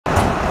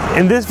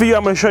In this video,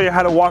 I'm going to show you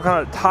how to walk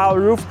on a tile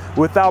roof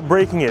without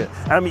breaking it.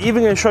 And I'm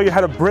even going to show you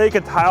how to break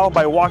a tile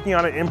by walking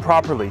on it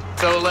improperly.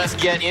 So let's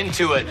get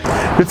into it.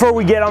 Before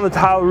we get on the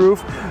tile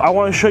roof, I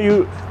want to show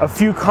you a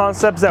few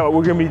concepts that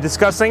we're going to be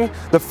discussing.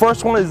 The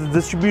first one is the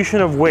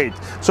distribution of weight.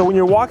 So when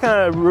you're walking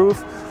on a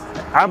roof,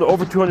 I'm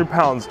over 200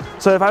 pounds.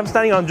 So if I'm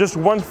standing on just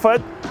 1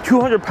 foot,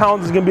 200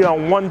 pounds is going to be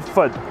on 1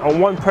 foot,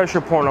 on one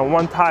pressure point, on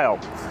one tile.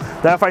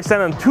 Now if I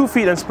stand on 2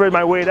 feet and spread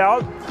my weight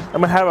out,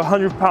 I'm going to have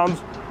 100 pounds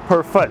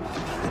per foot.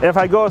 And if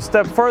I go a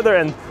step further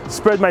and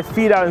spread my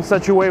feet out in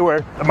such a way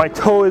where my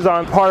toe is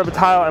on part of a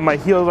tile and my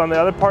heel is on the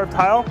other part of the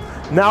tile,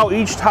 now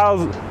each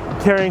tile is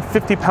carrying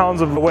 50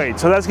 pounds of weight.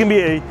 So that's going to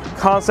be a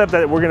concept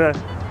that we're going to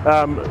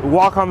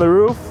walk on the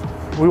roof.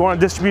 We want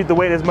to distribute the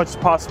weight as much as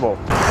possible.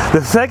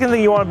 The second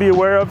thing you want to be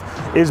aware of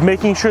is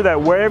making sure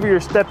that wherever you're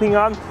stepping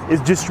on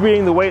is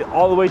distributing the weight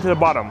all the way to the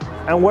bottom.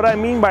 And what I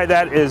mean by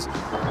that is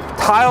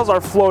tiles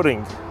are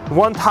floating.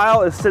 One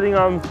tile is sitting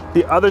on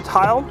the other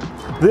tile.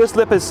 This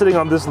lip is sitting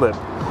on this lip.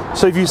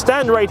 So if you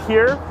stand right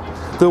here,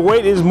 the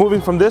weight is moving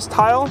from this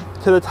tile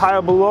to the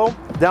tile below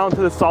down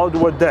to the solid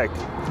wood deck.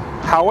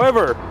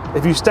 However,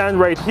 if you stand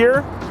right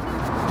here,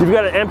 you've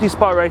got an empty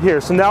spot right here.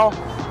 So now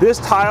this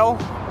tile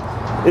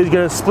is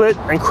going to split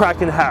and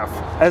crack in half,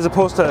 as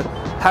opposed to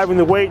having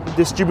the weight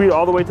distribute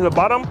all the way to the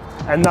bottom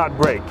and not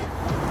break.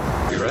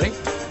 You ready?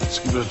 Let's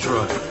give it a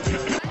try.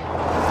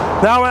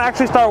 Now I'm going to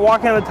actually start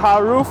walking on the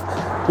tile roof.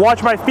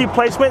 Watch my feet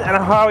placement and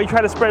how I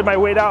try to spread my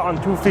weight out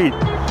on 2 feet.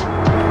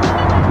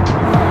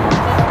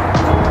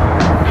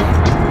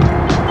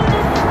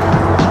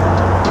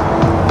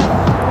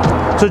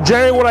 So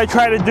generally what I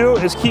try to do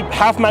is keep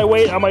half my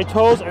weight on my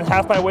toes and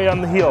half my weight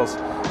on the heels.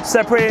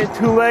 Separate it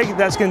 2 legs,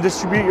 that's going to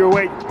distribute your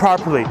weight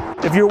properly.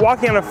 If you're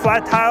walking on a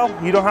flat tile,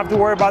 you don't have to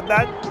worry about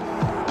that.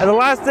 And the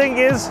last thing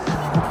is,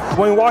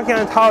 when walking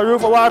on a tile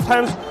roof, a lot of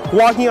times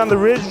walking on the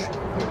ridge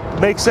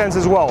makes sense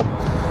as well.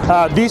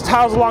 These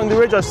tiles along the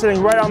ridge are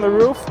sitting right on the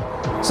roof,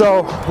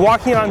 so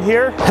walking on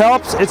here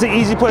helps. It's an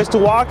easy place to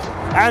walk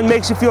and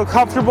makes you feel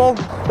comfortable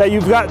that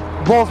you've got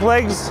both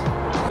legs,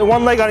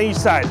 one leg on each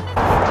side.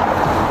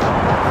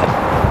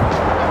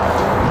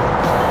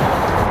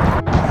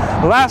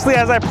 Lastly,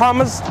 as I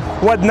promised,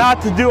 what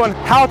not to do and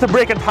how to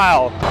break a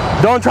tile.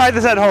 Don't try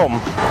this at home.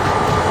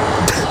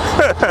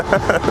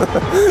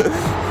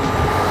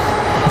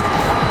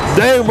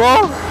 Dang,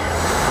 bro.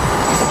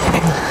 That's a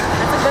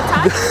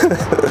good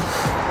time.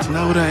 It's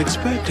not what I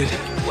expected.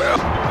 Well.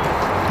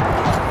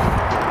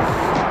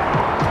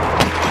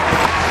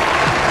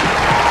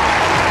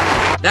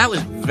 That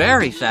was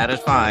very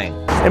satisfying.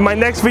 In my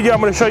next video, I'm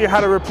going to show you how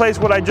to replace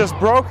what I just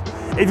broke.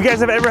 If you guys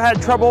have ever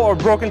had trouble or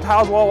broken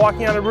tiles while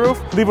walking on a roof,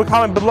 leave a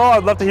comment below.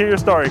 I'd love to hear your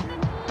story.